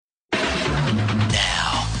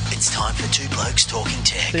It's time for Two Blokes Talking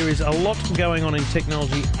Tech. There is a lot going on in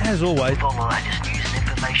technology, as always. All the latest news and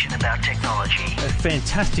information about technology.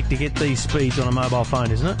 Fantastic to get these speeds on a mobile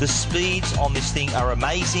phone, isn't it? The speeds on this thing are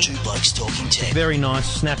amazing. Two Blokes Talking Tech. Very nice,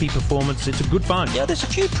 snappy performance. It's a good phone. Yeah, there's a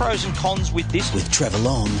few pros and cons with this. With Trevor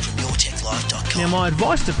Long from YourTechLife.com. Now, my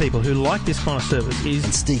advice to people who like this kind of service is...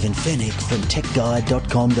 And Stephen Fennick from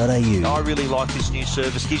TechGuide.com.au. I really like this new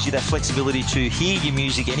service. Gives you that flexibility to hear your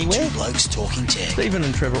music anywhere. Two Blokes Talking Tech. Stephen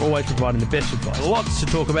and Trevor always providing the best advice. Lots to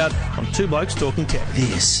talk about on Two Blokes Talking Tech.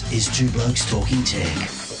 This is Two Blokes Talking Tech.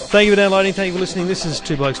 Thank you for downloading. Thank you for listening. This is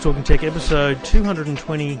Two Blokes Talking Tech, episode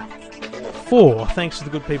 224. Thanks to the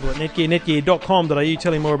good people at Netgear, netgear.com.au.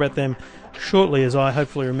 Telling more about them shortly, as I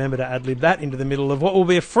hopefully remember to ad-lib that into the middle of what will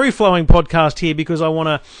be a free-flowing podcast here, because I want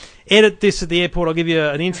to edit this at the airport. I'll give you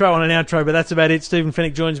an intro and an outro, but that's about it. Stephen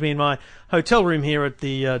Fennick joins me in my hotel room here at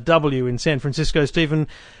the W in San Francisco. Stephen,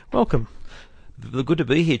 welcome. Good to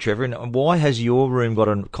be here, Trevor. And why has your room got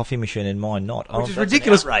a coffee machine and mine not? Which is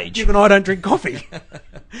ridiculous, given I don't drink coffee.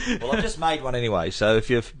 Well, I've just made one anyway, so if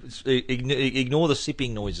you ignore the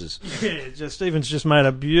sipping noises. Yeah, Stephen's just made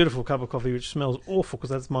a beautiful cup of coffee, which smells awful, because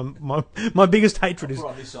that's my biggest hatred is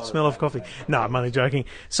smell of coffee. No, I'm only joking.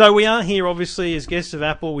 So we are here, obviously, as guests of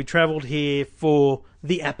Apple. We travelled here for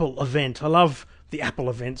the Apple event. I love the Apple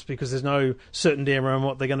events because there's no certainty around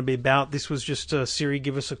what they're going to be about. This was just Siri,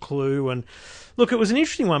 give us a clue. And look, it was an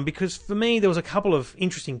interesting one because for me there was a couple of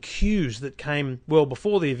interesting cues that came well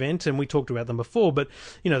before the event, and we talked about them before, but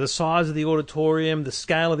you know, the size of the auditorium, the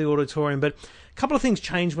scale of the auditorium. But a couple of things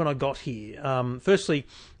changed when I got here. Firstly,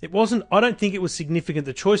 I don't think it was significant,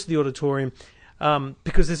 the choice of the auditorium,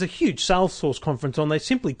 because there's a huge Salesforce conference on. They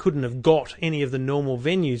simply couldn't have got any of the normal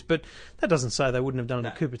venues, but that doesn't say they wouldn't have done it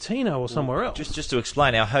at Cupertino or somewhere else. Just to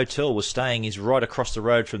explain, our hotel was staying is right across the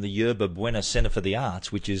road from the Yerba Buena Center for the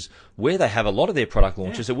Arts, which is where they have a lot of their product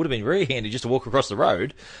launches. Yeah. It would have been very handy just to walk across the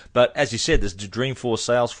road. But as you said, this Dreamforce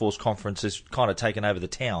Salesforce conference has kind of taken over the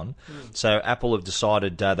town. So Apple have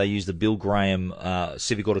decided they use the Bill Graham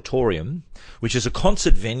Civic Auditorium, which is a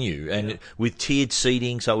concert venue and with tiered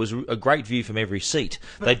seating. So it was a great view from every seat.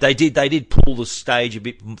 They did pull the stage a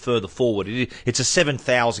bit further forward. It's a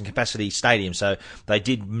 7,000 capacity stadium, so they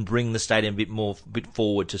did bring the stadium a bit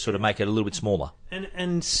forward to sort of make it a little bit smaller.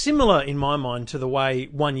 And similar in my mind to the way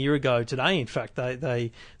 1 year ago today, in fact,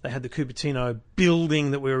 they had the Cupertino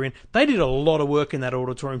building that we were in. They did a lot of work in that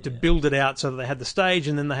auditorium to build it out so that they had the stage,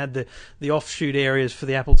 and then they had the offshoot areas for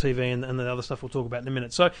the Apple TV and the other stuff we'll talk about in a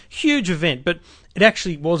minute. So huge event, but it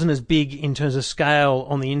actually wasn't as big in terms of scale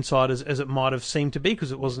on the inside as it might have seemed to be,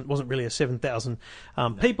 because it wasn't really a 7,000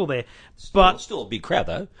 people there. But still a big crowd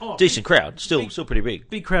though. Decent crowd. Still pretty big.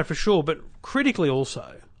 Big crowd for sure, but critically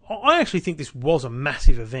also, I actually think this was a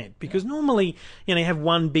massive event, because normally, you have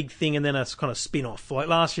one big thing and then a kind of spin-off. Like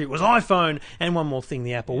last year it was iPhone and one more thing,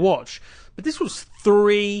 the Apple Watch. But this was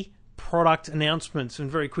 3 product announcements,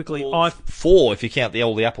 and very quickly... 4 if you count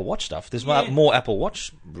all the Apple Watch stuff. There's more Apple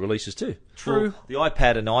Watch releases too. True. The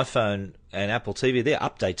iPad and iPhone and Apple TV, they're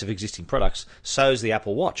updates of existing products. So is the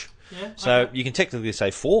Apple Watch. Yeah, so you can technically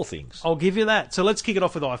say 4 things. I'll give you that. So let's kick it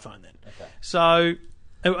off with iPhone then. Okay. So,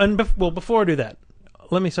 before I do that,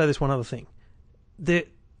 let me say this one other thing.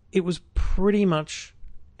 It was pretty much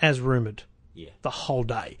as rumoured the whole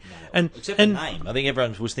day. No, except the name. I think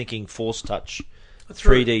everyone was thinking Force Touch,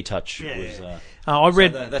 3D Touch. Yeah. I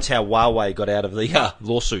read that's how Huawei got out of the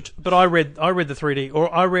lawsuit. But I read the 3D,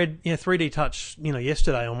 or I read 3D Touch,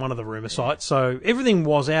 yesterday on one of the rumour sites. So everything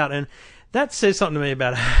was out, and that says something to me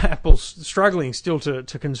about Apple struggling still to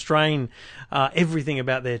constrain everything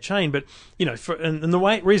about their chain. But, and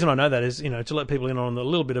the reason I know that is, to let people in on a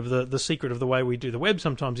little bit of the secret of the way we do the web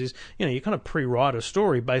sometimes is, you kind of pre-write a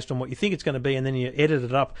story based on what you think it's going to be, and then you edit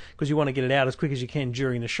it up because you want to get it out as quick as you can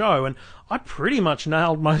during the show. And I pretty much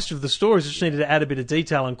nailed most of the stories. Just needed to add a bit of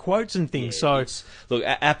detail and quotes and things. Look,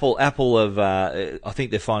 Apple have, I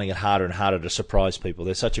think they're finding it harder and harder to surprise people.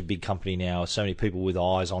 They're such a big company now, so many people with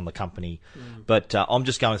eyes on the company. But I'm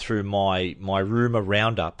just going through my rumour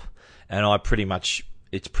roundup, and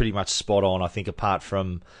it's pretty much spot on. I think apart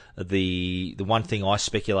from the one thing I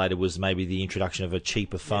speculated was maybe the introduction of a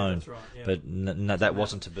cheaper phone, that's right, but no, that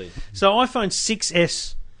wasn't to be. So iPhone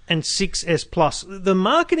 6S and 6S Plus, the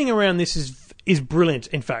marketing around this is brilliant.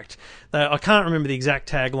 In fact, I can't remember the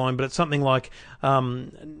exact tagline, but it's something like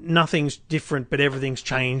nothing's different but everything's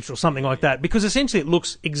changed or something like that, because essentially it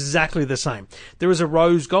looks exactly the same. There is a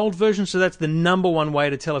rose gold version, so that's the number one way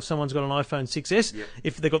to tell if someone's got an iPhone 6S,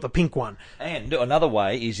 if they've got the pink one. And another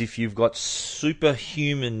way is if you've got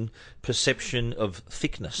superhuman perception of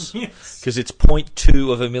thickness, because it's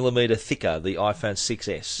 0.2 of a millimetre thicker, the iPhone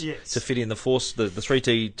 6S, to fit in the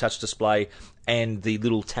 3D touch display and the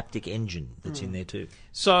little Taptic engine that's in there too.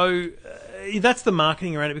 So that's the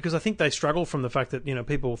marketing around it, because I think they struggle from the fact that, you know,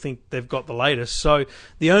 people think they've got the latest. So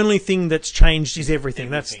the only thing that's changed is everything.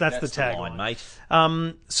 That's the tagline,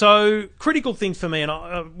 mate. So critical things for me,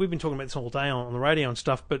 and we've been talking about this all day on the radio and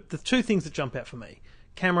stuff, but the two things that jump out for me: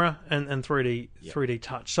 camera and 3D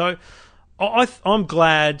touch. So I'm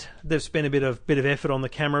glad they've spent a bit of effort on the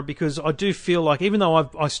camera, because I do feel like, even though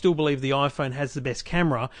I still believe the iPhone has the best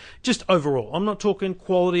camera, just overall, I'm not talking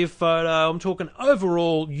quality of photo, I'm talking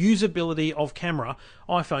overall usability of camera,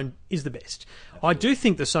 iPhone is the best. Absolutely. I do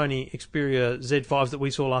think the Sony Xperia Z5s that we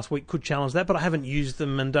saw last week could challenge that, but I haven't used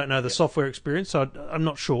them and don't know the software experience, so I'm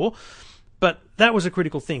not sure. But that was a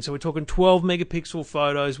critical thing. So we're talking 12 megapixel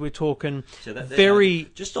photos. We're talking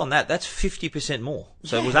just on that, that's 50% more.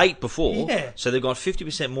 So it was 8 before. Yeah. So they've got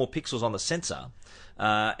 50% more pixels on the sensor.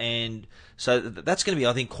 And so that's going to be,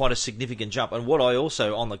 I think, quite a significant jump. And what I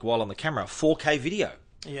also, while on the camera, 4K video.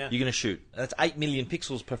 Yeah. You're going to shoot. That's 8 million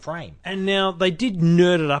pixels per frame. And now they did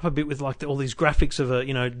nerd it up a bit with all these graphics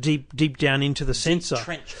of deep down into the sensor.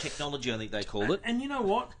 Trench technology, I think they called it. And you know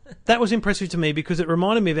what? That was impressive to me, because it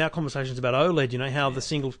reminded me of our conversations about OLED. You know how the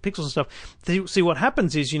single pixels and stuff. See, what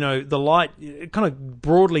happens is, the light, it kind of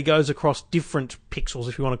broadly goes across different pixels,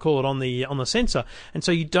 if you want to call it, on the sensor, and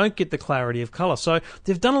so you don't get the clarity of color. So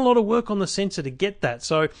they've done a lot of work on the sensor to get that.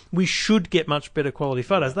 So we should get much better quality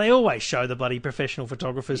photos. They always show the bloody professional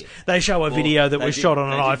photographers. Yeah. They show a video that was shot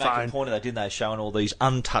on an iPhone. They did make a point of that, didn't they? Showing all these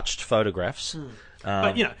untouched photographs.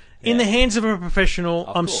 But, in the hands of a professional,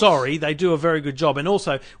 I'm sorry, they do a very good job. And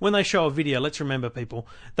also, when they show a video, let's remember, people,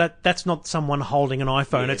 that's not someone holding an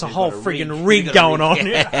iPhone. It's a whole friggin' rig going on.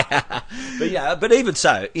 But even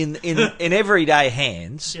so, in everyday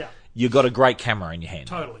hands... Yeah. You've got a great camera in your hand.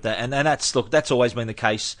 Totally. And that's always been the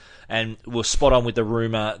case. And we're spot on with the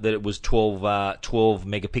rumour that it was 12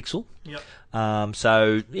 megapixel. Yep.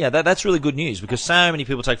 So, that's really good news, because so many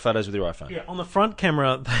people take photos with their iPhone. Yeah, on the front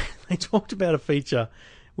camera, they talked about a feature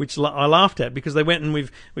which I laughed at, because they went and we've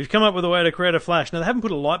come up with a way to create a flash. Now, they haven't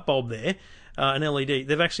put a light bulb there, an LED.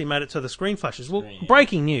 They've actually made it so the screen flashes. Well,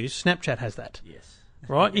 breaking news, Snapchat has that. Yes.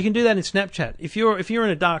 Right? You can do that in Snapchat. If you're in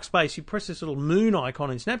a dark space, you press this little moon icon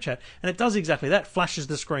in Snapchat, and it does exactly that, flashes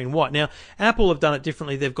the screen white. Now, Apple have done it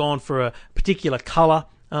differently. They've gone for a particular colour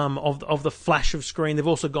of the flash of screen. They've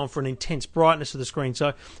also gone for an intense brightness of the screen.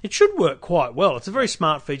 So it should work quite well. It's a very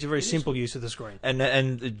smart feature, very simple use of the screen.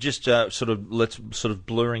 And just let's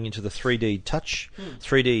blurring into the 3D touch,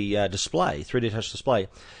 3D display, 3D touch display.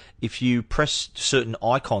 If you press certain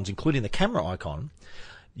icons, including the camera icon,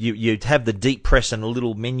 you'd have the deep press and a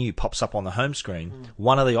little menu pops up on the home screen.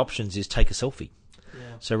 One of the options is take a selfie. Yeah.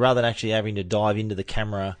 So rather than actually having to dive into the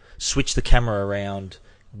camera, switch the camera around,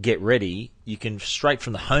 get ready, you can straight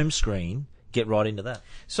from the home screen get right into that.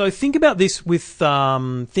 So think about this with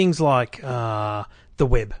things like the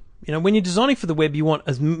web. When you're designing for the web, you want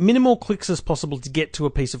as minimal clicks as possible to get to a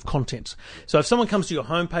piece of content. So if someone comes to your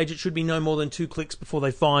homepage, it should be no more than 2 clicks before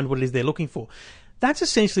they find what it is they're looking for. That's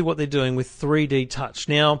essentially what they're doing with 3D touch.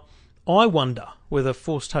 Now, I wonder whether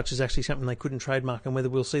Force Touch is actually something they couldn't trademark, and whether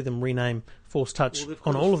we'll see them rename Force Touch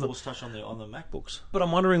on all of them. Force Touch on the MacBooks. But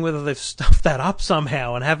I'm wondering whether they've stuffed that up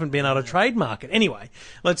somehow and haven't been able to trademark it. Anyway,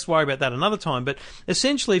 let's worry about that another time. But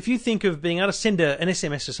essentially, if you think of being able to send an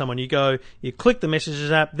SMS to someone, you click the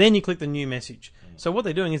Messages app, then you click the new message. So what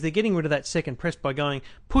they're doing is they're getting rid of that second press by going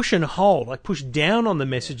push and hold, like push down on the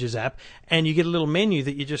Messages app, and you get a little menu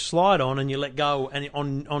that you just slide on and you let go and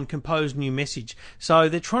on compose new message. So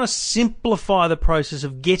they're trying to simplify the process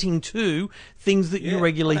of getting to things that you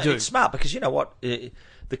regularly do. It's smart, because you know what? The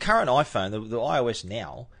current iPhone, the iOS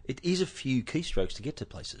now, it is a few keystrokes to get to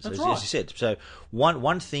places, as you said. So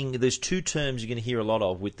one thing, there's 2 terms you're going to hear a lot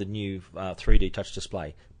of with the new 3D touch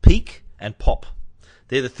display: peek and pop.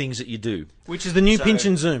 They're the things that you do. Which is the new pinch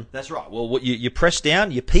and zoom. That's right. Well, you press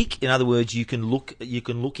down, you peek. In other words, you can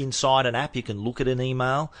look inside an app. You can look at an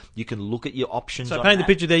email. You can look at your options. So paint the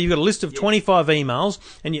picture there. You've got a list of 25 emails,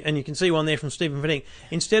 and you can see one there from Stephen Fennick.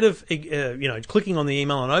 Instead of clicking on the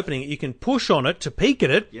email and opening it, you can push on it to peek at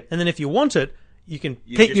it, and then if you want it,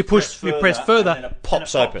 you press further, and it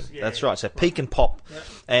pops open. That's right. So peek and pop,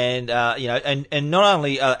 and not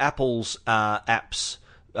only Apple's apps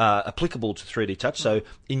applicable to 3D Touch. So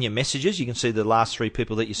in your messages, you can see the last 3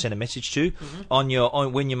 people that you sent a message to. When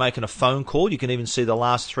you're making a phone call, you can even see the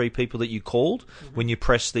last 3 people that you called when you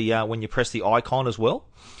press the icon as well.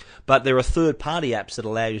 But there are third-party apps that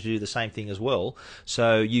allow you to do the same thing as well.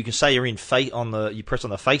 So you can say you're in you press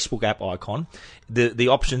on the Facebook app icon. The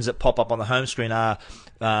options that pop up on the home screen are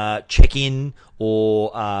check in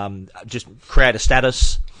or just create a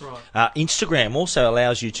status. Right. Instagram also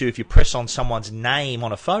allows you to, if you press on someone's name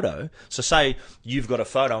on a photo, so say you've got a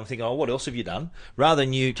photo, I'm thinking, what else have you done? Rather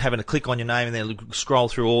than you having to click on your name and then scroll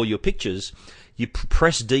through all your pictures, you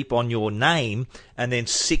press deep on your name and then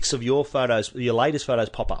 6 of your photos, your latest photos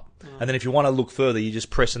pop up. And then if you want to look further, you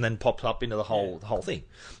just press and then pops up into the whole thing.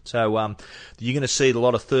 So you're going to see a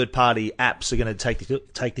lot of third-party apps are going to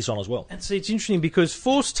take this on as well. And see, it's interesting because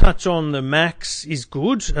Force Touch on the Macs is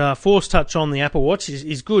good. Force Touch on the Apple Watch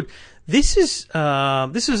is good. This is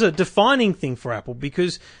a defining thing for Apple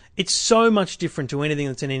because it's so much different to anything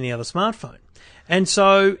that's in any other smartphone. And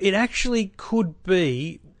so it actually could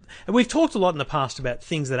be. And we've talked a lot in the past about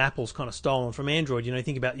things that Apple's kind of stolen from Android. You know,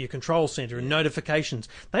 think about your control center and notifications.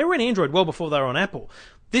 They were in Android well before they were on Apple.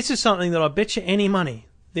 This is something that I bet you any money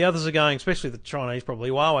the others are going, especially the Chinese, probably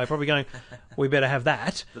Huawei, probably going, we better have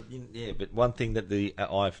that. But one thing that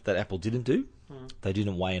that Apple didn't do, they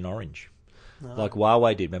didn't weigh an orange. No. Like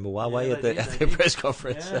Huawei did. Remember Huawei at their press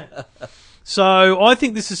conference? Yeah. So I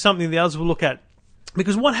think this is something the others will look at.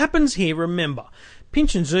 Because what happens here, remember,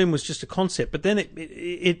 pinch and zoom was just a concept, but then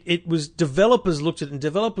it was developers looked at it and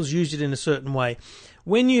developers used it in a certain way.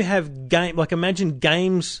 When you have imagine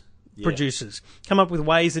games producers come up with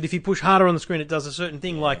ways that if you push harder on the screen, it does a certain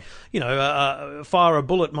thing. Like, fire a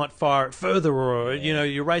bullet might fire it further, or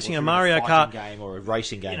you're racing a Mario Kart game or a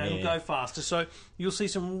racing game. It'll go faster. So you'll see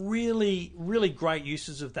some really, really great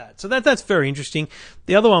uses of that. So that's very interesting.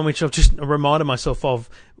 The other one, which I've just reminded myself of,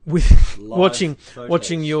 with watching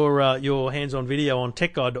your hands-on video on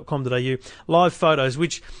techguide.com.au, live photos,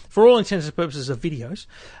 which for all intents and purposes are videos.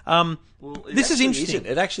 This is interesting.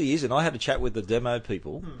 It actually isn't. I had a chat with the demo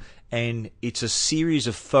people, and it's a series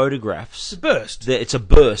of photographs. It's a burst. It's a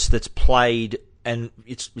burst that's played, and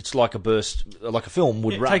it's like a burst, like a film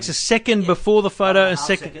would run. It takes a second before the photo, and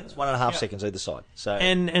second. 1.5 seconds either side. So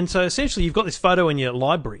and so essentially you've got this photo in your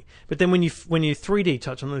library, but then when you 3D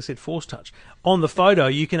touch, I said Force Touch, on the photo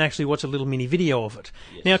you can actually watch a little mini video of it.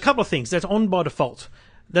 Yes. Now a couple of things. That's on by default.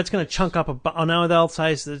 That's going to chunk up I know they'll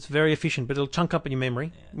say it's very efficient, but it'll chunk up in your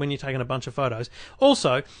memory when you're taking a bunch of photos.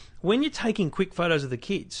 Also, when you're taking quick photos of the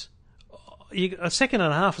kids, a second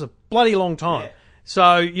and a half is a bloody long time. Yeah.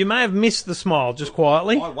 So you may have missed the smile just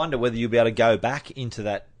quietly. I wonder whether you'll be able to go back into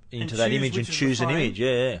that image and choose an image.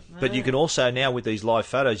 Yeah. But you can also now, with these live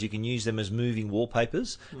photos, you can use them as moving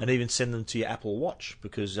wallpapers and even send them to your Apple Watch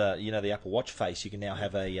because the Apple Watch face. You can now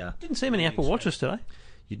have a. Didn't see many Apple Watches today.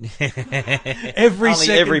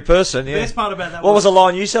 Every person. Yeah. The best part about that. What was the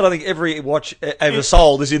line you said? I think every watch ever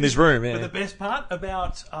sold is in this room. Yeah. But the best part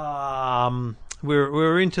about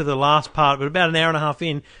we're into the last part, but about an hour and a half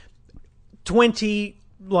in.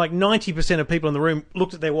 90% of people in the room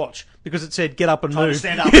looked at their watch because it said "Get up and move."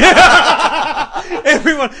 Stand up.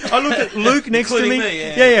 Everyone. I looked at Luke next to me.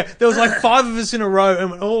 Yeah. There was like 5 of us in a row,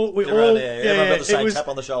 and everyone got the same tap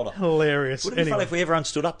on the shoulder. Hilarious. Would it be funny if we everyone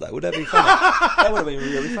stood up though? Would that be funny? That would have been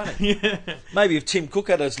really funny. Yeah. Maybe if Tim Cook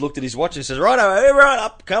had looked at his watch and says, "Right, everyone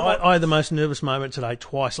up, come on." I had the most nervous moment today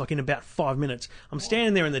twice, like in about 5 minutes. I'm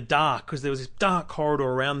standing there in the dark because there was this dark corridor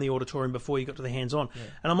around the auditorium before you got to the hands-on,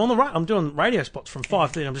 and I'm on the right. I'm doing radio spots from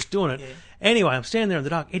 5:30. I'm just doing it. Yeah. Anyway, I'm standing there in the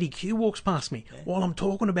dark. Eddie Q walks past me while I'm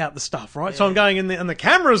talking about the stuff, right? Yeah. So I'm going in there, and the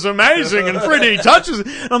camera's amazing, and 3D touches,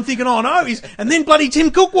 and I'm thinking, oh no, and then bloody Tim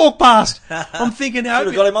Cook walked past. I'm thinking, should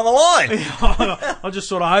have got him on the line. I just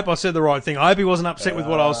sort of hope I said the right thing. I hope he wasn't upset with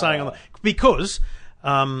what I was saying because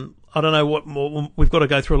I don't know what more. We've got to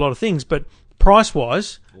go through a lot of things, but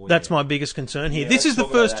price-wise, that's my biggest concern here. This is the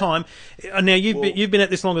first time. Now you've been at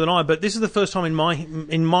this longer than I, but this is the first time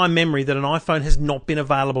in my memory that an iPhone has not been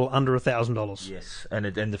available under $1,000. Yes, and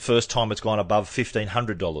the first time it's gone above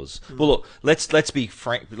 $1,500. Well, look, let's be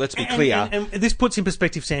frank. Let's be clear. And this puts in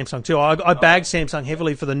perspective Samsung too. I bagged Samsung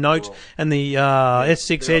heavily for the Note and the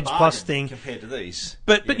S6 Edge Plus thing compared to these.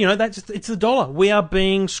 But it's the dollar. We are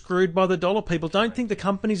being screwed by the dollar. People don't think the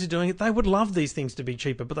companies are doing it. They would love these things to be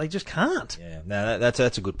cheaper, but they just can't. Yeah, no, that's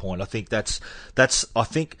a good point. I think that's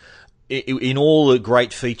in all the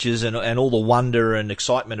great features and all the wonder and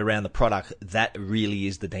excitement around the product, that really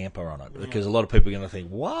is the damper on it. Because a lot of people are going to think,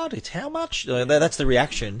 what? It's how much? That's the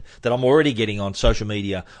reaction that I'm already getting on social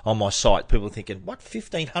media, on my site. People are thinking, what,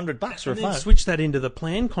 $1,500 for a phone? Switch that into the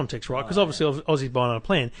plan context, right? Because obviously Aussie's buying on a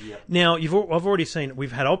plan. Yep. Now, I've already seen,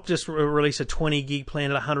 we've had Optus release a 20 gig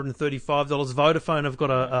plan at $135. Vodafone have got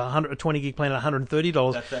a 20 gig plan at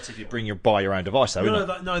 $130. That's if you buy your own device, though, isn't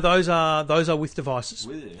it? No, those are with devices.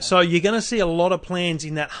 So you're going to see a lot of plans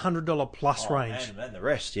in that $100 plus range. And the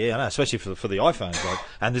rest, yeah, I know, especially for the iPhones.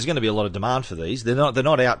 And there's going to be a lot of demand for these. They're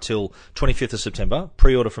not out till 25th of September.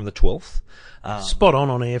 Pre-order from the 12th. Spot on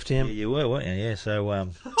EFTM. Yeah, you were, weren't you? Yeah, so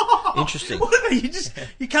interesting.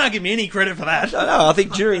 You can't give me any credit for that. No, I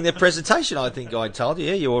think during their presentation, I told you,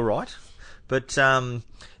 yeah, you were right. But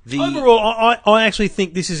overall, I actually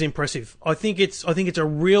think this is impressive. I think it's a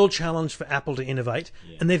real challenge for Apple to innovate,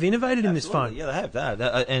 and they've innovated in this phone. Yeah, they have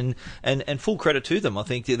that, and full credit to them. I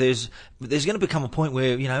think there's going to become a point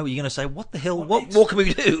where you're going to say, what the hell? What more can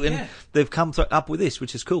we do? And they've come up with this,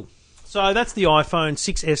 which is cool. So that's the iPhone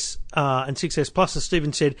 6S and 6S Plus, as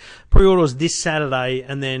Stephen said. Pre-orders this Saturday,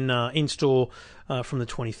 and then in-store from the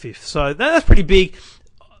 25th. So that's pretty big,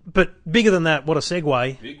 but bigger than that, what a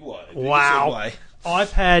segue. Big way. Wow.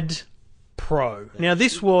 iPad Pro. Now,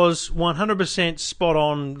 this was 100% spot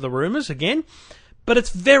on the rumours again, but it's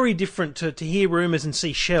very different to hear rumours and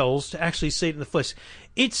see shells to actually see it in the flesh.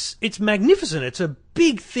 It's magnificent. It's a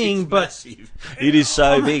big thing, but massive. It is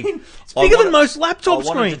so big. It's bigger than most laptop screens.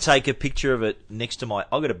 I wanted to take a picture of it next to I've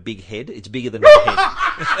got a big head. It's bigger than my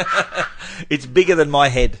head. It's bigger than my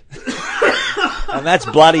head. And that's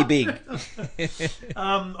bloody big.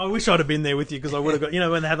 I wish I'd have been there with you, because I would have got,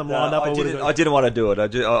 when they had them lined up, I didn't want to do it.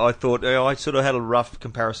 I thought, I sort of had a rough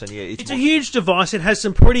comparison. Yeah, it's a huge device. It has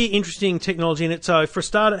some pretty interesting technology in it. So for a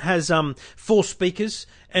start, it has 4 speakers.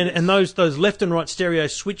 And those left and right stereo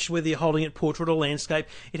switch whether you're holding it portrait or landscape.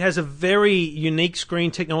 It has a very unique screen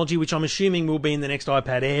technology, which I'm assuming will be in the next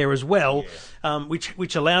iPad Air as well,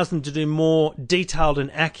 which allows them to do more detailed and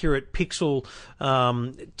accurate pixel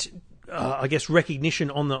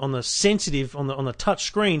recognition on the sensitive on the touch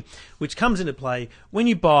screen, which comes into play when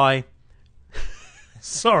you buy.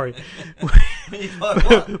 Sorry,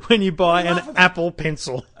 when you buy an Apple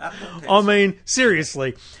Pencil. I mean,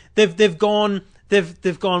 seriously, they've gone.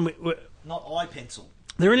 They've gone with, not iPencil.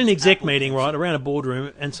 They're in an exec meeting, right, around a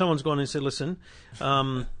boardroom, and someone's gone and said, listen,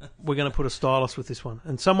 we're going to put a stylus with this one.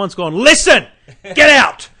 And someone's gone, listen, get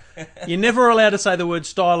out. You're never allowed to say the word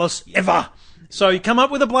stylus ever. So you come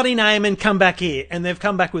up with a bloody name and come back here. And they've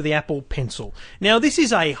come back with the Apple Pencil. Now, this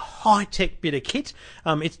is a high-tech bit of kit.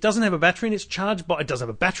 It doesn't have a battery in it. It's charged by... It does have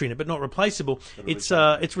a battery in it, but not replaceable. It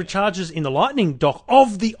recharges in the Lightning dock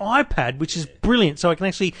of the iPad, which is brilliant. So it can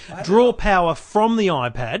actually draw power from the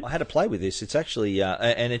iPad. I had to play with this. It's actually...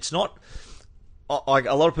 and it's not... a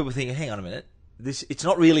lot of people think, hang on a minute. It's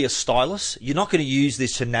not really a stylus. You're not going to use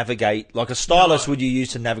this to navigate like a stylus would you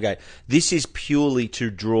use to navigate. This is purely to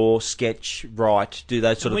draw, sketch, write, do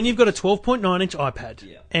those sort of. When you've got a 12.9-inch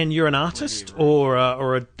iPad and you're an artist or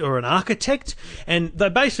an architect, and they're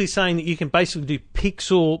basically saying that you can basically do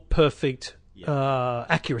pixel perfect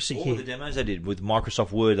accuracy All here. the demos they did with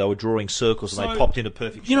Microsoft Word, they were drawing circles and they popped into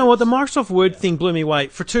perfect shapes. You know what? The Microsoft Word thing blew me away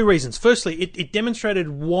for 2 reasons. Firstly, it demonstrated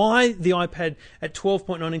why the iPad at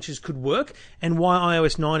 12.9 inches could work and why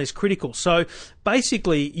iOS 9 is critical. So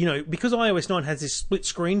basically, because iOS 9 has this split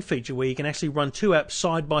screen feature where you can actually run 2 apps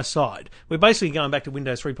side by side. We're basically going back to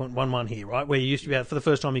Windows 3.11 here, right? Where you used to be able, for the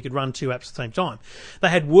first time, you could run 2 apps at the same time. They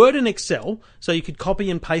had Word and Excel, so you could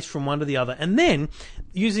copy and paste from one to the other. And then,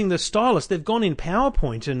 using the stylus, they've gone in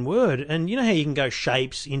PowerPoint and Word, and you know how you can go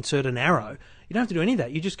shapes, insert an arrow. You don't have to do any of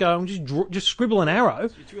that. You just go and just scribble an arrow,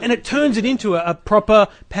 and it turns it into a proper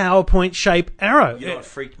PowerPoint shape arrow. You know what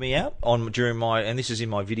freaked me out during my, and this is in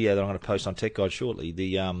my video that I'm going to post on Tech Guide shortly.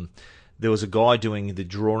 There was a guy doing the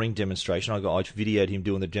drawing demonstration. I videoed him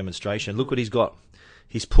doing the demonstration. Look what he's got.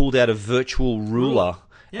 He's pulled out a virtual ruler.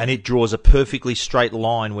 And it draws a perfectly straight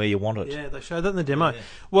line where you want it. Yeah, they showed that in the demo. Yeah.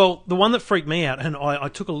 Well, the one that freaked me out, and I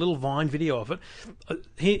took a little Vine video of it.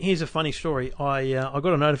 Here's a funny story. I got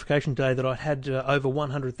a notification today that I had over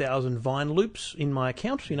 100,000 Vine loops in my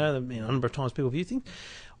account. You know, the number of times people view things.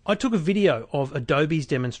 I took a video of Adobe's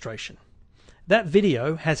demonstration. That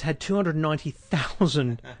video has had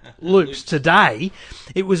 290,000 loops today.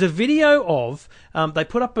 It was a video of, they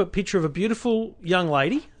put up a picture of a beautiful young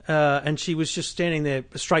lady, and she was just standing there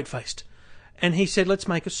straight-faced. And he said, let's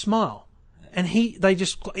make a smile. And he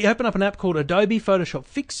opened up an app called Adobe Photoshop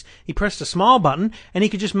Fix. He pressed a smile button, and he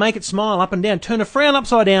could just make it smile up and down, turn a frown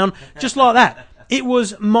upside down, just like that. It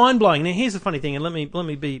was mind-blowing. Now, here's the funny thing, and let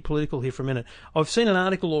me be political here for a minute. I've seen an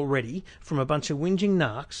article already from a bunch of whinging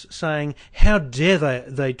narcs saying, how dare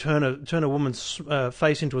they turn a woman's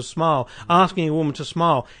face into a smile, asking a woman to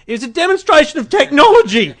smile. It was a demonstration of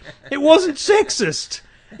technology. It wasn't sexist.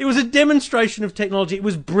 It was a demonstration of technology. It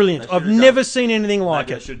was brilliant. I've never seen anything like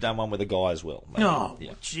Maybe I it. should have done one with a guy as well. Maybe. Oh,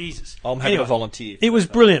 Yeah. Jesus. I'm happy to volunteer. It was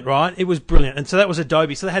brilliant, right? It was brilliant. And so that was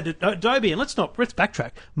Adobe. So they had Adobe, and let's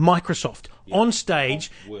backtrack. Microsoft on stage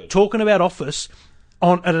talking about Office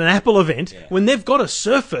at an Apple event when they've got a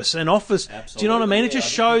Surface and Office. Absolutely. Do you know what I mean? It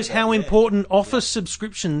just Yeah, I shows think how that, important Office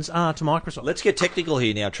subscriptions are to Microsoft. Let's get technical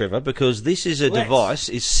here now, Trevor, because this is a device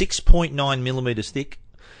is 6.9 millimeters thick.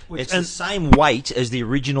 It's the same weight as the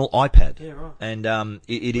original iPad. Yeah, right. And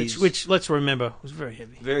it is... Which, let's remember, was very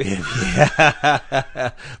heavy. Very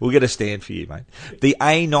heavy. We'll get a stand for you, mate. The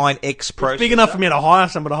A9X processor. It's big enough for me to hire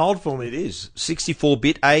someone to hold for me. It is.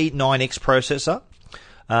 64-bit A9X processor.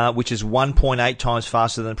 Which is 1.8 times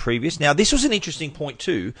faster than the previous. Now, this was an interesting point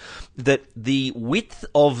too, that the width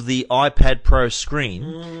of the iPad Pro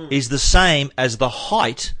screen is the same as the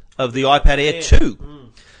height of the iPad Air 2.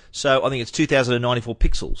 So I think it's 2094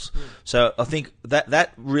 pixels. So I think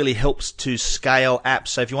that really helps to scale apps.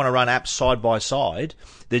 So if you want to run apps side by side,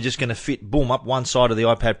 they're just going to fit, boom, up one side of the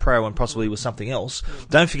iPad Pro and possibly with something else.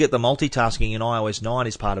 Don't forget the multitasking in iOS 9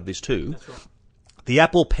 is part of this too. That's right. The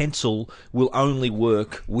Apple Pencil will only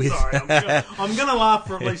work with... Sorry, I'm going to laugh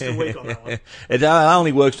for at least a week on that one. It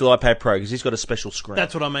only works with iPad Pro because it's got a special screen.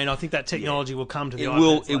 That's what I mean. I think that technology will come to the it iPads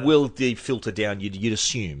will. later. It will filter down. You'd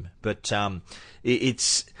assume, but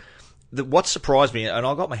it's what surprised me, and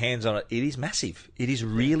I got my hands on it. It is massive. It is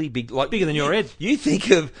really big, like bigger than your head. You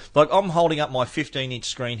think of like I'm holding up my 15-inch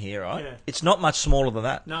screen here, right? Yeah. It's not much smaller than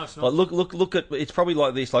that. No, it's not. Like look at. It's probably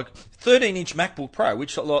like this, like 13-inch MacBook Pro.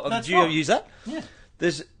 Which do you right. use that? Yeah.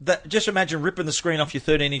 There's that. Just imagine ripping the screen off your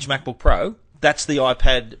 13-inch MacBook Pro. That's the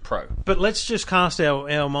iPad Pro. But let's just cast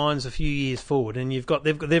our minds a few years forward, and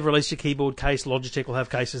they've released a keyboard case. Logitech will have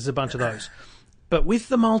cases, a bunch of those. But with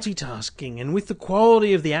the multitasking and with the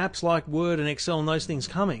quality of the apps like Word and Excel and those things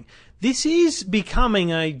coming, this is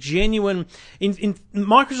becoming a genuine.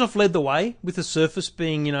 Microsoft led the way with the Surface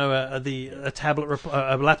being, a tablet,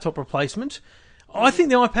 a laptop replacement. I think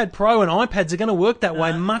the iPad Pro and iPads are going to work that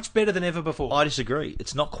way much better than ever before. I disagree.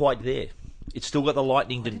 It's not quite there. It's still got the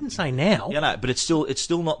lightning. I didn't say now. Yeah, no, but it's still not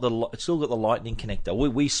it's still got the lightning connector.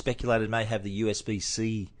 We speculated it may have the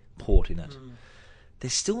USB-C port in it. They're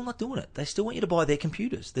still not doing it. They still want you to buy their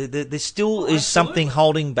computers. There still is something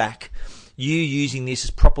holding back you using this as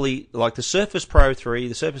properly, like the Surface Pro 3,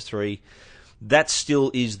 the Surface 3. That still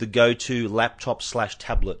is the go-to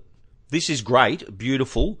laptop/tablet. This is great,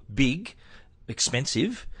 beautiful, big,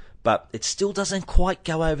 expensive, but it still doesn't quite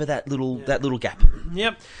go over that little gap.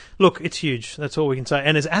 Yep. Look, it's huge. That's all we can say.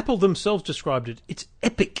 And as Apple themselves described it, it's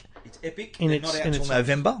epic. It's epic. In They're its- not out in till its-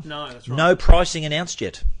 November. No, that's right. No pricing announced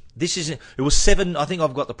yet. This is it was $7. I think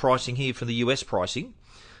I've got the pricing here for the US pricing.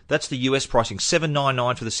 That's the US pricing.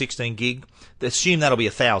 $799 for the 16 gig. They assume that'll be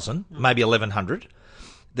 $1,000, maybe $1,100.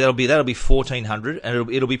 That'll be $1,400, and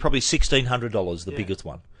it'll be probably $1,600. The biggest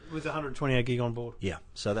one. With 128 gig on board. Yeah.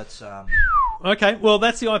 So that's Okay, well,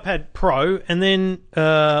 that's the iPad Pro, and then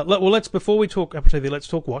let's before we talk Apple TV, let's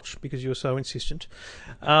talk Watch because you were so insistent.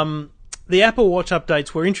 The Apple Watch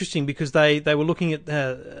updates were interesting because they were looking at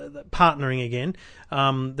partnering again.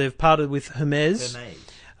 They've partnered with Hermes.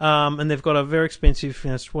 And they've got a very expensive,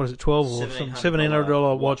 what is it, $1,200 or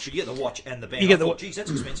 $1,700 watch. You get the watch and the band. You get the watch. Geez, that's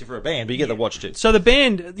expensive for a band, but you get the watch too. So the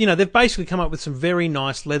band, they've basically come up with some very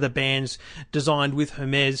nice leather bands designed with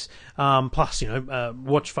Hermes, plus,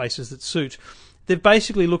 watch faces that suit. They're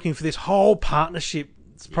basically looking for this whole partnership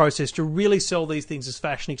process to really sell these things as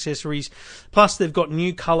fashion accessories. Plus, they've got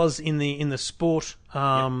new colours in the sport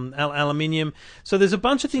aluminium. So there's a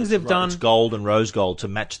bunch of things they've done. It's gold and rose gold to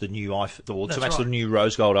match the new iPhone, the new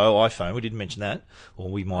rose gold iPhone. We didn't mention that, or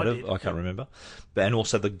we might have. I can't remember. And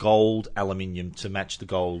also the gold aluminium to match the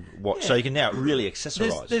gold watch. Yeah. So you can now really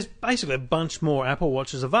accessorise. There's basically a bunch more Apple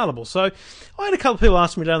Watches available. So I had a couple of people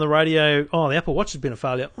ask me down the radio, "Oh, the Apple Watch has been a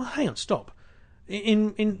failure." Well, hang on, stop.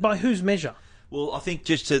 By whose measure? Well, I think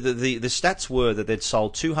just to the stats were that they'd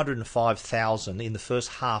sold 205,000 in the first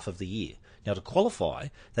half of the year. Now, to qualify,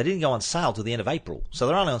 they didn't go on sale till the end of April. So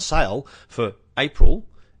they're only on sale for April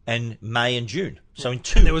and May and June. So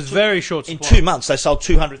there was very short supply. In 2 months, they sold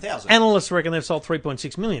 200,000. Analysts reckon they've sold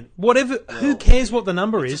 3.6 million. Who cares what the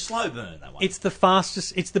number is? It's a slow burn, that one. It's the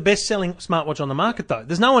fastest, it's the best-selling smartwatch on the market, though.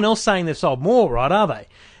 There's no one else saying they've sold more, right, are they?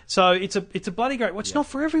 So it's a bloody great watch. It's not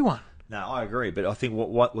for everyone. No, I agree, but I think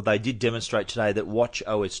what they did demonstrate today, that Watch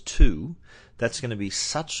OS 2, that's going to be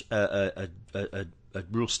such a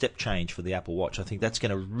real step change for the Apple Watch. I think that's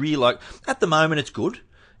going to really, at the moment it's good,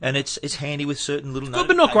 and it's handy with certain little good,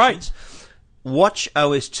 but not great. Watch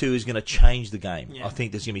OS 2 is going to change the game. Yeah. I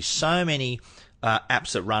think there's going to be so many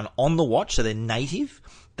apps that run on the watch, so they're native.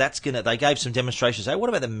 They gave some demonstrations. Hey, what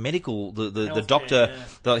about the medical? The doctor,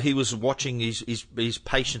 he was watching his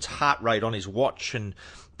patient's heart rate on his watch, and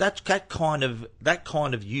that kind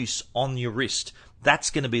of use on your wrist. That's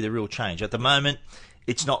going to be the real change. At the moment,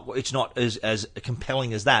 it's not as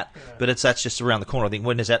compelling as that, but that's just around the corner. I think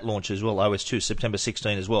when does that launch as well? OS 2, September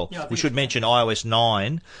 16 as well. Yeah, we should mention iOS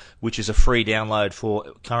 9, which is a free download for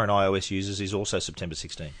current iOS users, is also September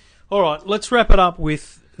 16. All right, let's wrap it up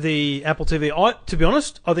with the Apple TV. To be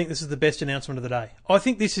honest, I think this is the best announcement of the day. I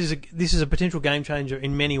think this is a potential game changer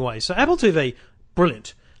in many ways. So Apple TV,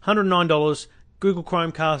 brilliant, $109. Google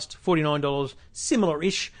Chromecast, $49,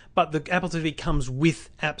 similar-ish, but the Apple TV comes with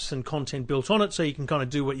apps and content built on it, so you can kind of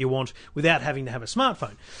do what you want without having to have a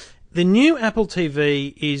smartphone. The new Apple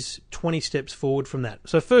TV is 20 steps forward from that.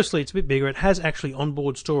 So firstly, it's a bit bigger. It has actually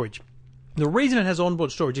onboard storage. The reason it has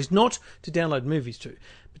onboard storage is not to download movies to,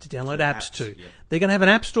 but to download apps to. Yeah. They're going to have an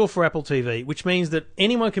app store for Apple TV, which means that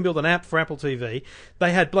anyone can build an app for Apple TV.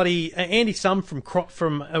 They had bloody Andy Sum from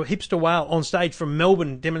Hipster Whale on stage from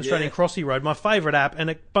Melbourne demonstrating Crossy Road, my favourite app, and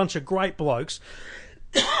a bunch of great blokes.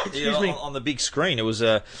 Excuse me. On the big screen, it was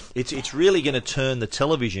it's really going to turn the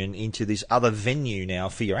television into this other venue now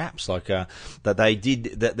for your apps, like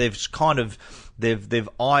they've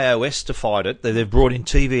iOS-ified it. They've brought in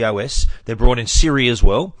tvOS. They've brought in Siri as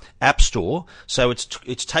well, App Store. So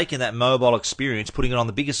it's taken that mobile experience, putting it on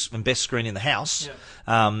the biggest and best screen in the house.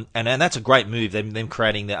 Yeah. And that's a great move. Them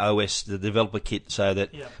creating the OS, the developer kit, so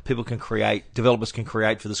that developers can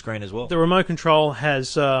create for the screen as well. The remote control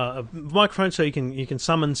has a microphone, so you can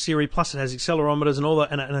summon Siri. Plus, it has accelerometers and all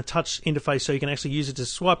that, and a touch interface, so you can actually use it to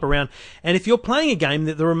swipe around. And if you're playing a game,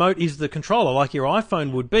 the remote is the controller, like your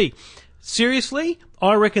iPhone would be. Seriously,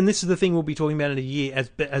 I reckon this is the thing we'll be talking about in a year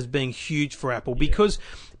as being huge for Apple, because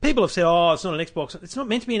people have said, oh, it's not an Xbox. It's not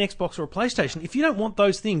meant to be an Xbox or a PlayStation. If you don't want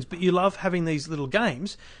those things, but you love having these little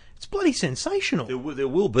games, it's bloody sensational. There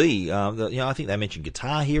will be. I think they mentioned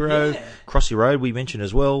Guitar Hero, Crossy Road we mentioned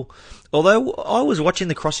as well. Although I was watching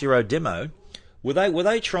the Crossy Road demo, were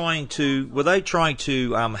they trying to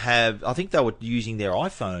have? I think they were using their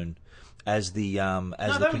iPhone as the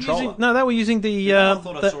controller. They were using the. I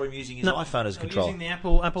thought I saw him using his iPhone as a controller. Using the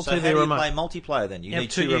Apple so TV how do remote. You play multiplayer then? You need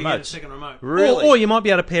two remotes. remotes. Get a second remote. Really? Or you might be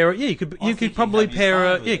able to pair it. Yeah, you could probably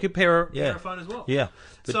pair a phone as well. Yeah.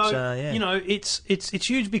 But, it's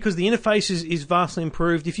huge because the interface is vastly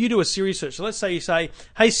improved. If you do a Siri search, so let's say you say,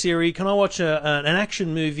 "Hey Siri, can I watch an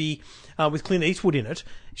action movie with Clint Eastwood in it?"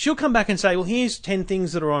 She'll come back and say, well, here's 10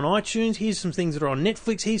 things that are on iTunes, here's some things that are on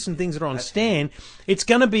Netflix, here's some things that are on Stan. It's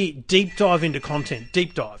going to be deep dive into content,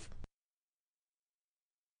 deep dive.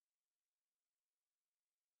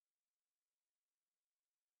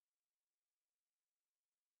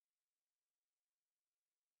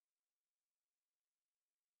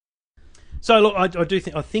 So look, I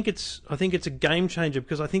think it's a game changer,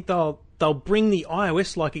 because I think they'll bring the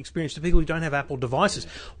iOS-like experience to people who don't have Apple devices.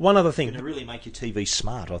 One other thing, it's going to really make your TV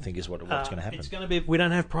smart, I think, is what's going to happen. It's going to be. We don't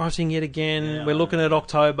have pricing yet again. Yeah, we're looking at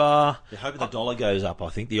October. They're hoping the dollar goes up. I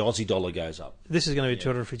think the Aussie dollar goes up. This is going to be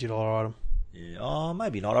a $250 item. Yeah. Oh,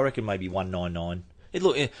 maybe not. I reckon maybe $199.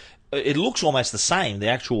 It looks almost the same. The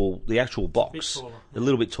actual box, a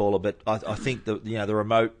little bit taller, but I think the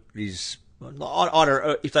remote is. I don't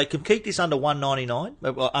know, if they can keep this under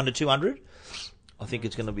 $199, under $200, I think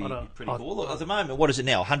it's going to be pretty cool. Look, at the moment, what is it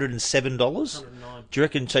now? $107. $109. Do you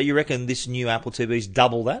reckon? So you reckon this new Apple TV is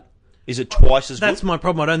double that? Is it twice as good? That's my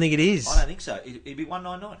problem. I don't think it is. I don't think so. It'd be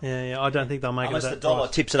 $199. Yeah. I don't think they'll make unless it that the dollar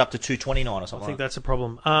price. tips it up to $229 or something. I think that's a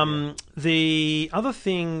problem. The other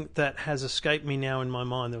thing that has escaped me now in my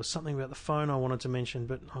mind, there was something about the phone I wanted to mention,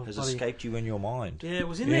 but has escaped you in your mind. Yeah, it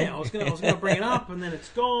was in there. I was going to bring it up, and then it's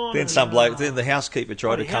gone. Then some bloke, then the housekeeper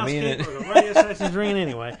tried to come in. The radio station's ringing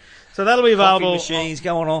anyway. So that'll be available. Coffee machines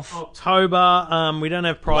going off. October. We don't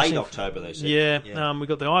have pricing. Late October, they said. Yeah. We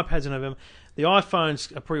got the iPads in November. The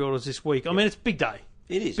iPhones are pre-orders this week. I mean, it's a big day.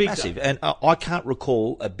 It is massive. And I can't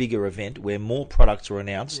recall a bigger event where more products were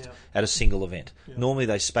announced at a single event. Yeah. Normally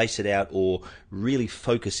they space it out or really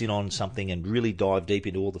focus in on something and really dive deep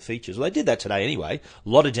into all the features. Well, they did that today anyway. A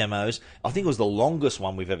lot of demos. I think it was the longest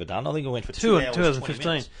one we've ever done. I think it went for 2 hours,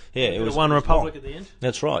 2015. Yeah, it was One Republic at the end.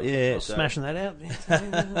 That's right, yeah. Smashing that out.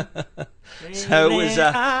 So it was...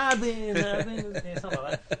 something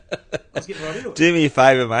like that. Let's get right into it. Do me a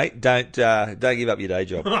favour, mate. Don't give up your day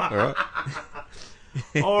job. All right.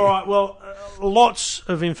 All right, well, lots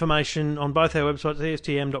of information on both our websites,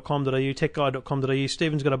 estm.com.au, techguide.com.au.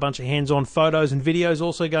 Stephen's got a bunch of hands-on photos and videos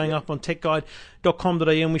also going up on techguide.com.au,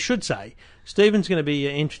 and we should say Stephen's going to be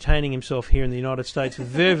entertaining himself here in the United States with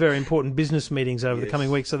very, very important business meetings over the coming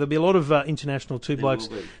weeks. So there'll be a lot of international Two Blokes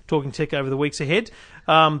Talking Tech over the weeks ahead.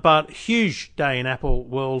 But huge day in Apple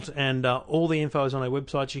world, and all the info is on our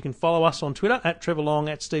website. You can follow us on Twitter at Trevor Long,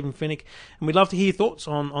 at Stephen Fennick, and we'd love to hear your thoughts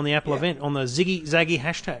on the Apple event, on the Ziggy Zaggy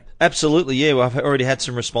hashtag. Absolutely, yeah. Well, I've already had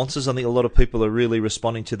some responses. I think a lot of people are really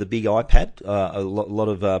responding to the big iPad. A lot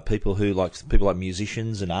of people like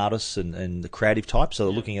musicians and artists and the creative type, so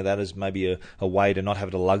they're looking at that as maybe a way to not have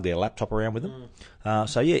to lug their laptop around with them.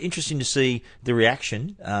 So yeah, interesting to see the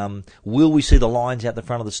reaction. Will we see the lines out the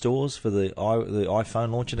front of the stores for the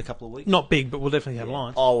iPhone launch in a couple of weeks? Not big, but we'll definitely have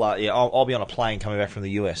lines. I'll be on a plane coming back from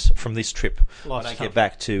the US from this trip. Life's I don't tough. get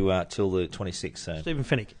back to till the 26th. So. Stephen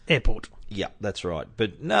Fennick, Airport. Yeah, that's right.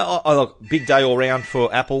 But no, look, big day all round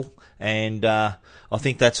for Apple, and I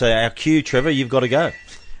think that's our cue, Trevor. You've got to go.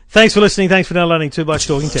 Thanks for listening. Thanks for downloading Two Blokes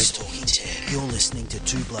Talking Tech. Talking Tech. You're listening to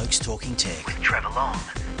Two Blokes Talking Tech with Trevor Long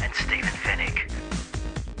and Stephen Fennick.